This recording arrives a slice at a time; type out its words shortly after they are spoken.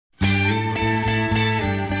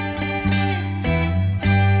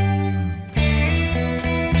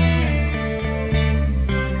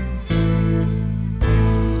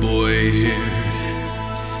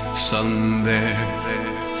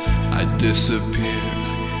disappear,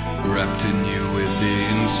 wrapped in you with the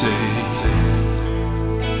insane.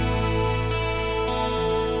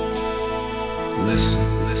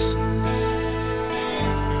 Listen, listen.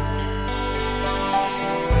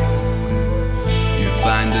 You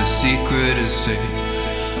find a secret is safe.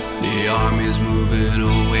 The army's moving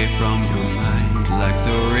away from your mind like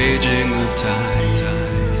the raging of tide.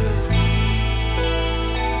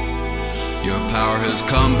 Your power has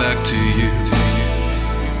come back to you.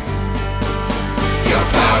 Your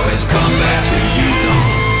power has come back to you,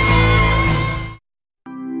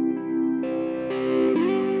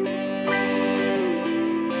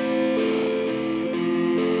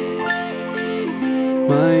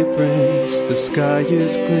 My friends, the sky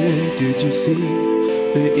is clear. Did you see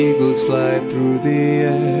the eagles fly through the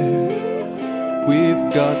air?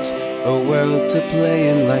 We've got a world to play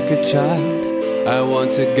in like a child. I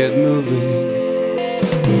want to get moving.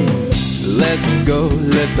 Let's go,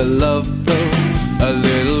 let the love flow. A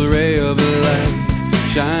little ray of light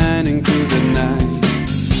shining through the night.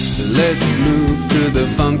 Let's move to the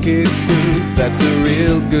funky groove. That's a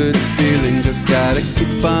real good feeling. Just gotta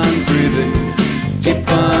keep on breathing.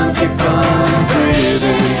 Keep on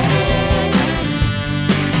breathing.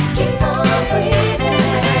 Keep on breathing.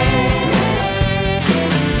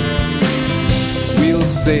 We'll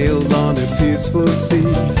sail on a peaceful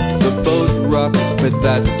sea. The boat rocks, but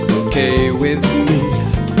that's okay with me.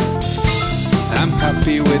 I'm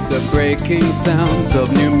happy with the breaking sounds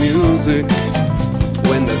of new music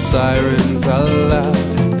when the sirens are loud.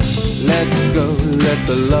 Let's go, let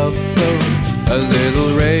the love flow. A little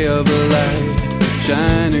ray of light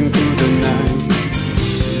shining through the night.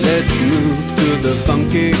 Let's move to the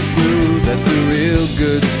funky groove. That's a real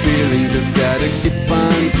good feeling. Just gotta keep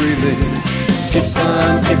on breathing. Keep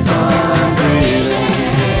on breathing.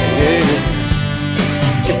 Yeah.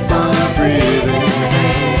 Keep on breathing.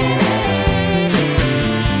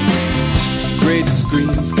 Great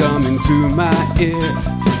screams coming to my ear.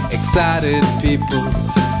 Excited people,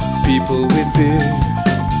 people with fear.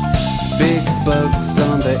 Big bugs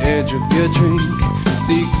on the edge of your drink.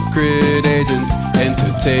 Secret agents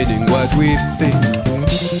entertaining what we think.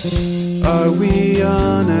 Are we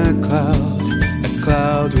on a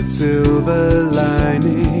cloud with silver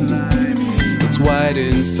lining? It's white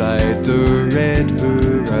inside the red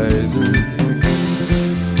horizon.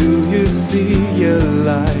 Do you see a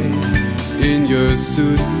light in your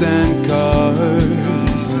suits and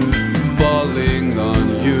cars, falling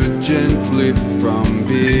on you gently from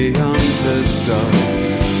beyond the stars?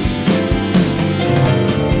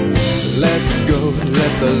 Let's go,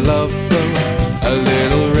 let the love flow. A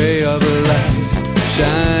little ray of light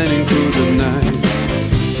shining through the night.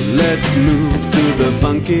 Let's move to the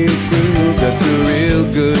funky groove. That's a real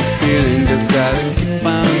good feeling. Just gotta keep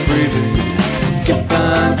on breathing. Keep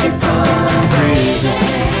on breathing.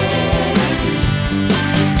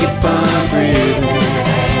 Just keep on breathing.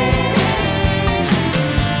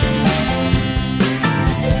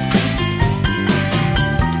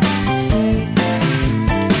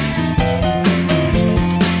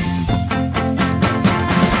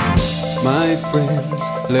 My friends,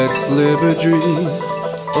 let's live a dream.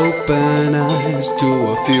 Open eyes to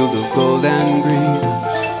a field of gold and green.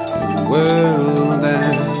 The world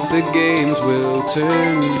and the games will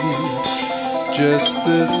turn just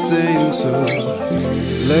the same. So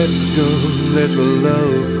let's go, let the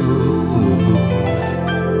love flow.